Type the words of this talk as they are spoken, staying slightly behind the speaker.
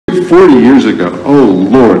40 years ago, oh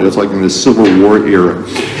Lord, it's like in the Civil War era.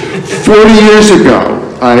 40 years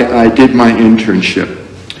ago, I did my internship.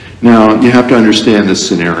 Now, you have to understand this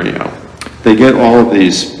scenario. They get all of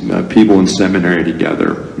these people in seminary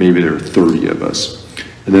together, maybe there are 30 of us,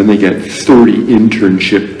 and then they get 30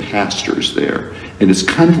 internship pastors there. And it's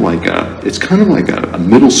kind of like a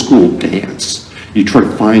middle school dance. You try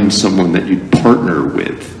to find someone that you'd partner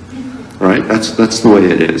with, right? That's the way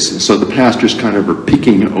it is. And so the pastors kind of are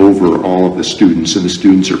picking over all of the students, and the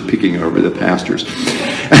students are picking over the pastors.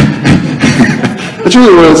 That's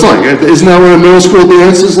really what it's like. Isn't that what a middle school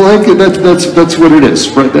dance is like? That's what it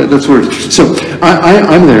is, right? That's what it is. So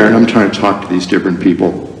I'm there, and I'm trying to talk to these different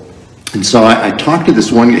people. And so I talked to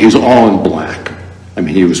this one guy. He was all in black. I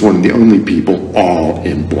mean, he was one of the only people all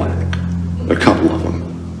in black, a couple of them.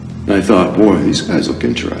 And I thought, boy, these guys look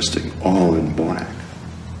interesting, all in black.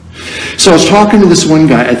 So I was talking to this one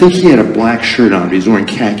guy. I think he had a black shirt on, but he was wearing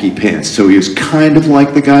khaki pants. So he was kind of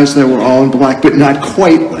like the guys that were all in black, but not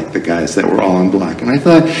quite like the guys that were all in black. And I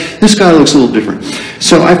thought, this guy looks a little different.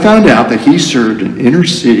 So I found out that he served an inner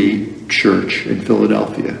city church in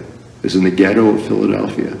Philadelphia. It was in the ghetto of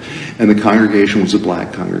Philadelphia. And the congregation was a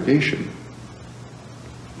black congregation.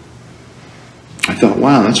 I thought,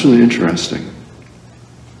 wow, that's really interesting.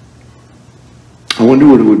 I wonder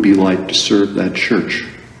what it would be like to serve that church.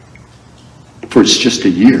 For it's just a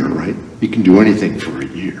year, right? You can do anything for a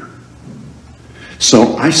year.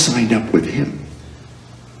 So I signed up with him,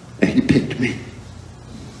 and he picked me.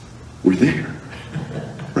 We're there,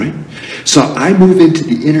 right? So I move into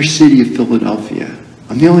the inner city of Philadelphia.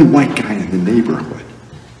 I'm the only white guy in the neighborhood.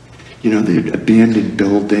 You know, they're abandoned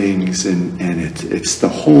buildings, and it's the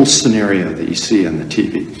whole scenario that you see on the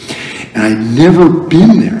TV. And I'd never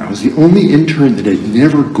been there. I was the only intern that had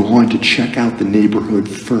never gone to check out the neighborhood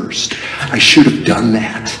first. I should have done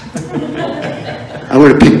that. I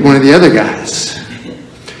would have picked one of the other guys.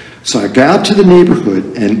 So I got out to the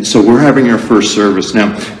neighborhood, and so we're having our first service.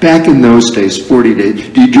 Now, back in those days, 40 days,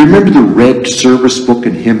 do you remember the red service book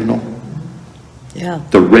and hymnal? Yeah.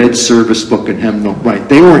 The red service book and hymnal, right?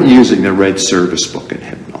 They weren't using the red service book and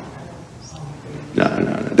hymnal. No.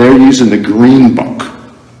 They were using the green book.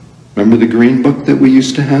 Remember the green book that we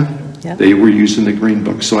used to have? Yeah. They were using the green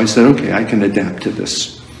book. So I said, okay, I can adapt to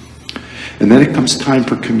this. And then it comes time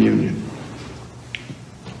for communion.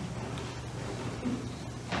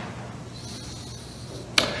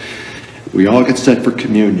 We all get set for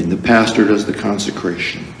communion. The pastor does the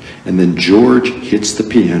consecration. And then George hits the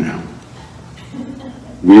piano.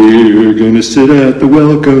 We're gonna sit at the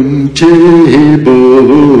welcome table.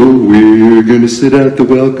 We're gonna sit at the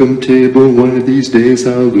welcome table one of these days,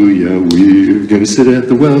 hallelujah. We're gonna sit at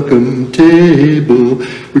the welcome table.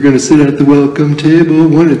 We're gonna sit at the welcome table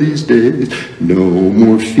one of these days. No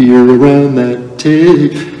more fear around that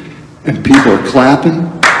table. And people are clapping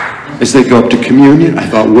as they go up to communion. I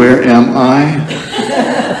thought, where am I?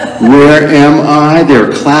 Where am I? They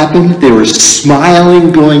were clapping. They were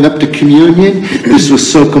smiling going up to communion. This was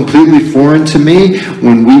so completely foreign to me.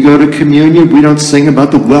 When we go to communion, we don't sing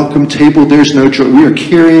about the welcome table. There's no joy. We are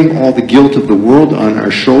carrying all the guilt of the world on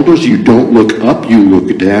our shoulders. You don't look up, you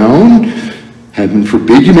look down. Heaven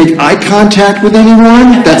forbid you make eye contact with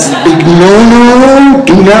anyone. That's a big no-no.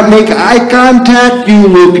 Do not make eye contact. You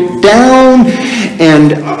look down.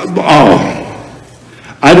 And,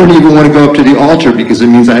 I don't even want to go up to the altar because it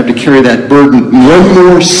means I have to carry that burden one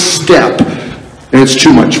more step, and it's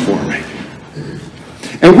too much for me.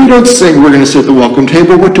 And we don't sing, we're going to sit at the welcome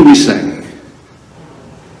table. What do we sing?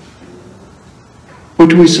 What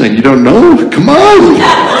do we sing? You don't know? Come on!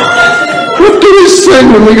 What do we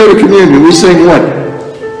sing when we go to communion? We sing what?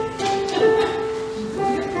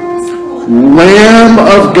 Lamb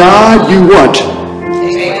of God, you what?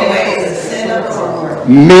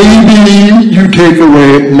 Maybe you take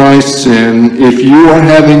away my sin if you are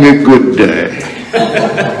having a good day.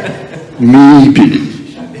 Maybe.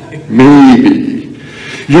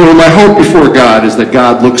 You know, my hope before God is that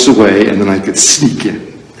God looks away and then I could sneak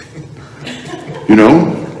in. You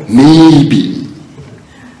know? Maybe.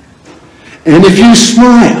 And if you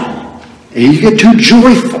smile and you get too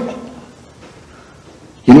joyful,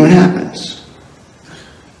 you know what happens?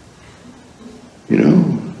 You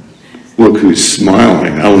know? Look who's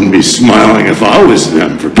smiling. I wouldn't be smiling if I was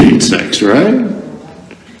them, for Pete's sakes, right?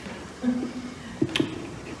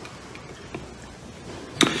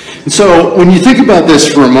 And so when you think about this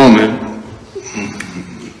for a moment,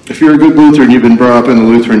 if you're a good Lutheran, you've been brought up in the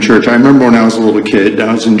Lutheran Church. I remember when I was a little kid,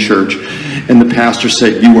 I was in church, and the pastor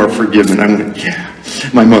said, "You are forgiven." I went, "Yeah."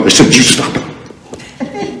 My mother said, "You stop it."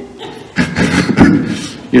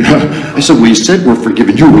 You know, I said, well, you said we're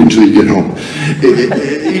forgiven. You wait until you get home.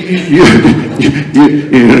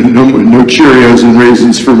 No Cheerios and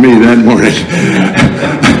raisins for me that morning.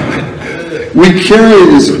 We carry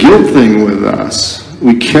this guilt thing with us.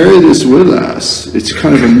 We carry this with us. It's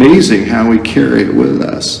kind of amazing how we carry it with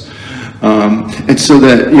us. And so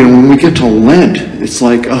that, when we get to Lent, it's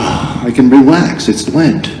like, oh, I can relax. It's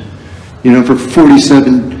Lent. For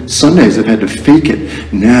 47 Sundays, I've had to fake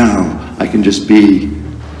it. Now I can just be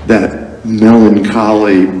that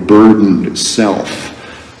melancholy, burdened self.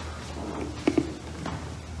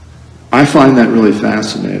 I find that really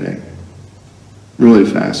fascinating. Really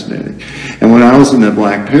fascinating. And when I was in the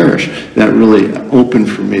Black Parish, that really opened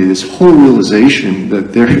for me this whole realization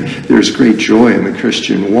that there's great joy in the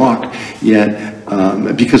Christian walk, yet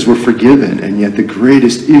because we're forgiven, and yet the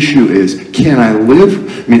greatest issue is, can I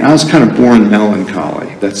live? I was kind of born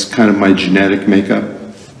melancholy. That's kind of my genetic makeup,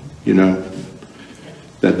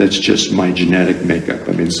 That's just my genetic makeup.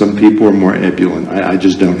 Some people are more ebullient. I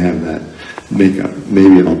just don't have that makeup.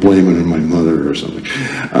 Maybe I'll blame it on my mother or something.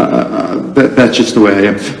 That's just the way I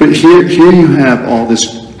am. But here you have all this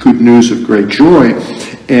good news of great joy,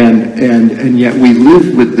 and yet we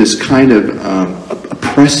live with this kind of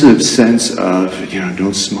oppressive sense of,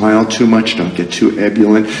 don't smile too much, don't get too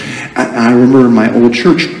ebullient. I remember in my old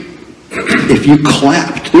church, if you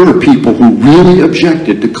clapped, there were people who really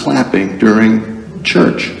objected to clapping during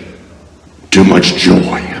church. Too much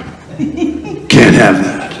joy. Can't have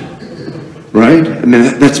that. Right?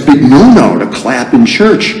 That's a big no-no to clap in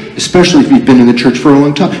church, especially if you've been in the church for a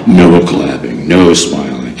long time. No clapping, no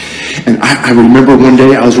smiling. And I remember one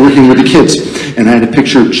day I was working with the kids, and I had a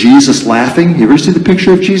picture of Jesus laughing. You ever see the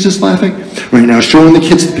picture of Jesus laughing? Right now, showing the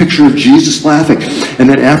kids the picture of Jesus laughing. And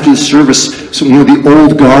then after the service, one of the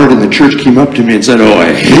old guard in the church came up to me and said, "Oh,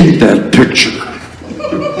 I hate that picture."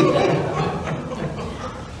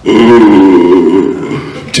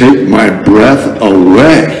 Ooh, take my breath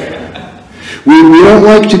away. We don't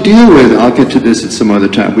like to deal with, I'll get to this at some other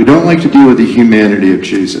time, we don't like to deal with the humanity of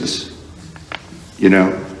Jesus.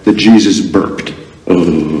 That Jesus burped. Oh,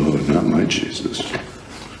 not my Jesus.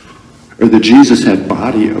 Or that Jesus had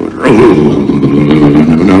body odor. Oh,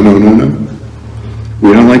 no.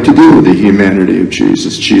 We don't like to deal with the humanity of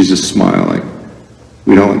Jesus. Jesus smiling.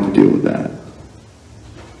 We don't like to deal with that.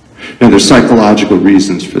 Now, there's psychological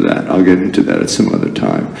reasons for that. I'll get into that at some other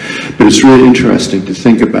time. But it's really interesting to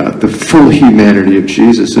think about the full humanity of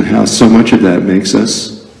Jesus and how so much of that makes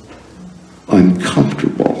us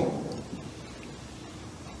uncomfortable.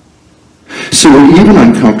 So we're even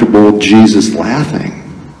uncomfortable with Jesus laughing.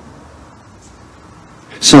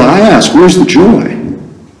 So I ask, where's the joy?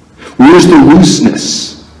 Where's the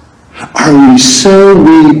looseness? Are we so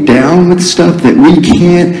weighed down with stuff that we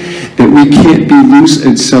can't be loose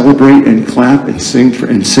and celebrate and clap and sing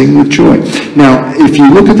with joy? Now, if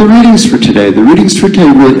you look at the readings for today,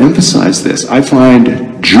 really emphasize this. I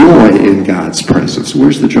find joy in God's presence.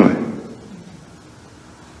 Where's the joy?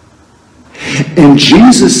 And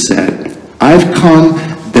Jesus said, I've come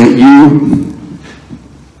that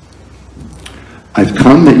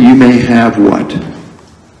you may have what?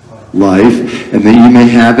 Life, and that you may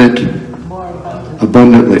have it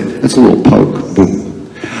abundantly. That's a little poke.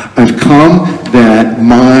 Boom. I've come that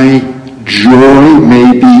my joy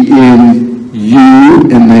may be in you,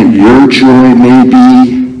 and that your joy may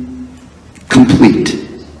be complete.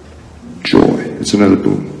 Joy. It's another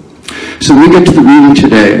boom. So we get to the reading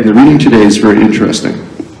today, and the reading today is very interesting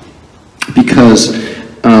because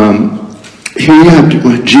here you have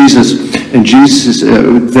Jesus, and Jesus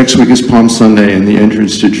next week is Palm Sunday and the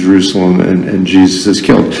entrance to Jerusalem, and Jesus is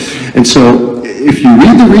killed. And so if you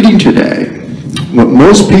read the reading today, what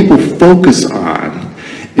most people focus on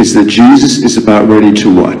is that Jesus is about ready to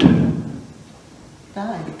what?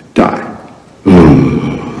 Die.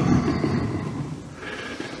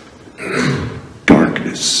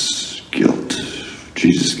 Darkness, guilt.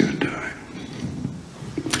 Jesus is going to die.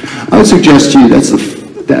 I would suggest to you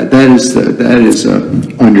that is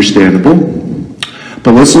understandable,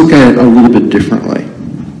 but let's look at it a little bit differently.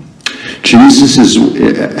 Jesus is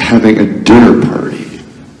having a dinner party.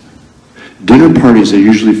 Dinner parties are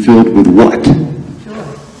usually filled with what?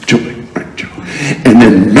 Joy. Right, joy. And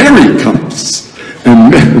then Mary comes.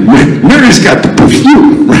 And Mary's got the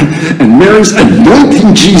perfume, right? And Mary's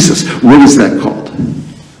anointing Jesus. What is that called?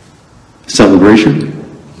 Celebration?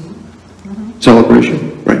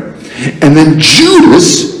 Celebration, right? And then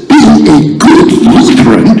Judas, being a good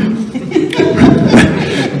Lutheran,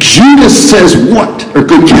 Judas says what? Or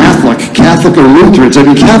good Catholic or Lutherans. I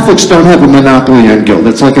mean, Catholics don't have a monopoly on guilt.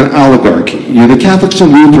 It's like an oligarchy. You know, the Catholics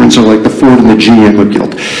and Lutherans are like the Ford and the GM of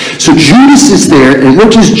guilt. So Judas is there, and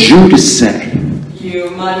what does Judas say?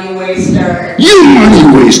 You money waster. You money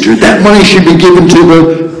waster. That money should be given to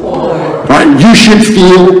the poor. Right? You should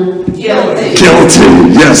feel guilty.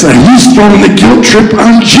 Yes, and he's throwing the guilt trip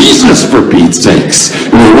on Jesus, for Pete's sakes.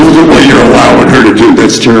 Look at what you're allowing her to do.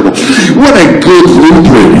 That's terrible. What a good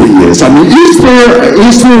Lutheran he is. I mean, is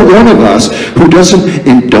there one of us who doesn't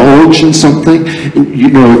indulge in something? You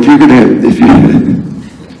know, if you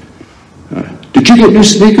did you get new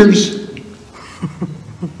sneakers?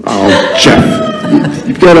 Oh, Jeff,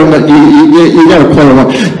 you've got them. You got to play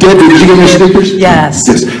along. Deb, did you get new sneakers? Yes.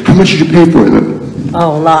 Yes. How much did you pay for them?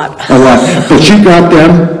 Oh, a lot. A lot. But you got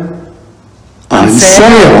them on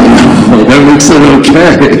sale. Oh, that makes it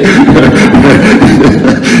okay.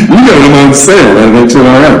 You got them on sale. That makes it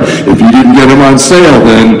all right. If you didn't get them on sale,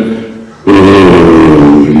 then,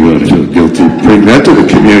 oh, you ought to feel guilty. Bring that to the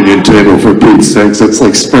communion table, for Pete's sakes. That's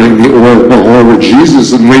like spreading the oil over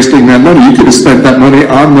Jesus and wasting that money. You could have spent that money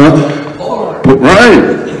on the poor.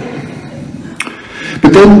 Right.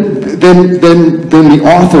 But then the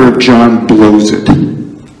author of John blows it.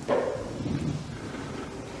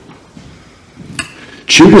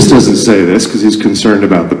 Judas doesn't say this because he's concerned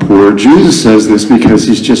about the poor. Judas says this because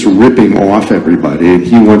he's just ripping off everybody and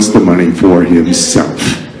he wants the money for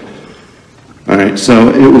himself. All right, so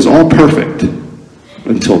it was all perfect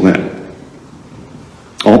until then.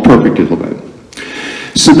 All perfect until then.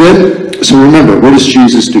 So remember, what does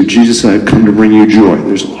Jesus do? Jesus said, I've come to bring you joy.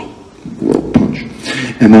 There's a little punch.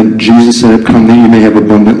 And then Jesus said, I've come that you may have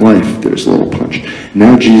abundant life. There's a little punch.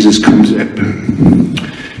 Now Jesus comes in.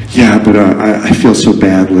 Yeah, but I feel so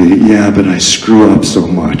badly. Yeah, but I screw up so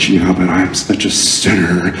much. Yeah, but I'm such a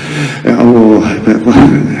sinner.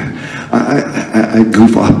 I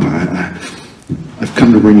goof up. I've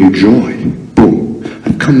come to bring you joy. Boom.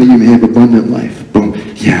 I've come that you may have abundant life. Boom.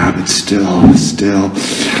 Yeah, but still,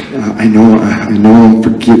 I know I'm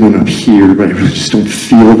forgiven up here, but I really just don't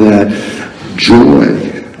feel that joy,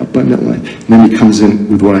 abundant life. And then he comes in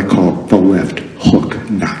with what I call the left hook,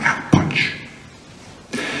 knockout punch.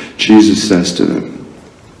 Jesus says to them,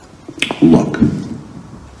 look,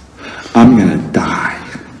 I'm going to die.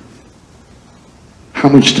 How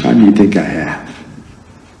much time do you think I have?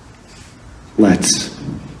 Let's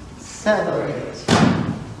celebrate.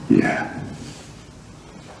 Yeah.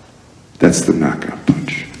 That's the knockout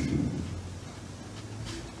punch.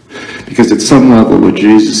 Because at some level what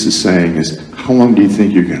Jesus is saying is, how long do you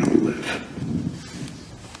think you're going to live?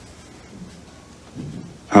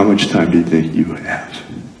 How much time do you think you have?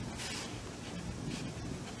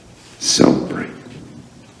 Celebrate.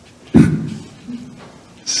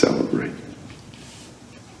 Celebrate.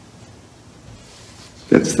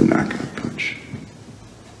 That's the knockout punch.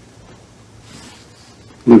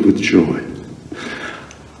 Live with joy.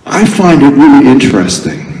 I find it really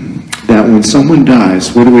interesting that when someone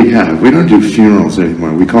dies, what do we have? We don't do funerals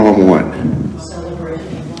anymore. We call them what?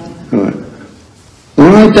 Celebration of life. What?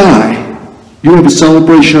 When I die, you have a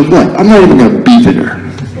celebration of life. I'm not even going to beef at her.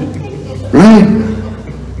 Right?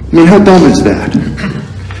 I mean, how dumb is that?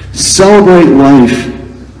 Celebrate life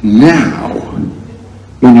now,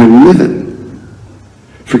 when you're living.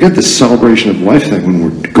 Forget the celebration of life thing when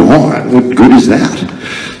we're gone. What good is that?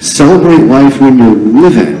 Celebrate life when you're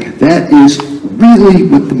living. That is really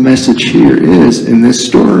what the message here is in this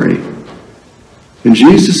story. And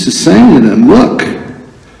Jesus is saying to them, look,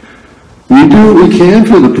 we do what we can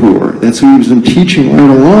for the poor. That's what he's been teaching right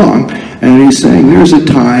along. And he's saying there's a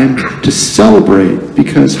time to celebrate,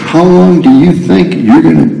 because how long do you think you're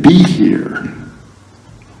going to be here?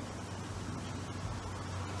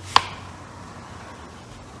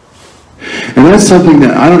 And that's something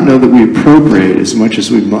that I don't know that we appropriate as much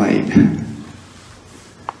as we might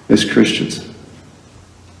as Christians.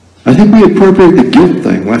 I think we appropriate the guilt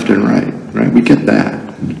thing left and right? We get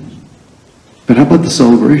that. But how about the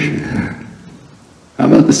celebration? How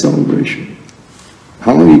about the celebration?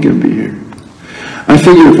 How long are you going to be here? I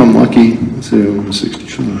figure if I'm lucky, let's say I'm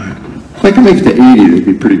 65. If I can make it to 80, that'd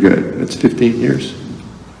be pretty good. That's 15 years.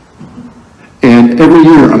 And every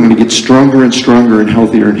year I'm going to get stronger and stronger and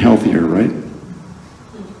healthier, right?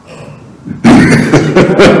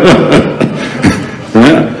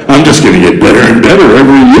 Yeah, I'm just going to get better and better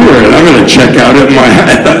every year, and I'm going to check out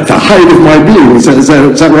at the height of my being. Is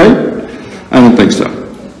that right? I don't think so.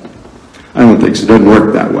 I don't think so. It doesn't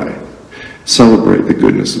work that way. Celebrate the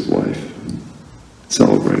goodness of life.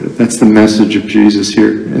 Celebrate it. That's the message of Jesus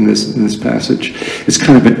here in this passage. It's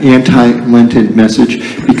kind of an anti-Lenten message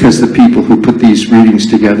because the people who put these readings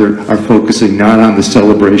together are focusing not on the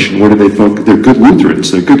celebration. What do they focus? They're good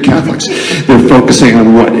Lutherans. They're good Catholics. They're focusing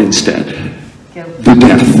on what instead? The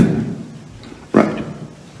death. Right.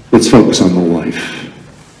 Let's focus on the life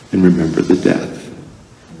and remember the death.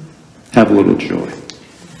 Have a little joy.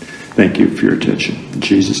 Thank you for your attention. In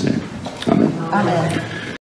Jesus' name, amen. Amen.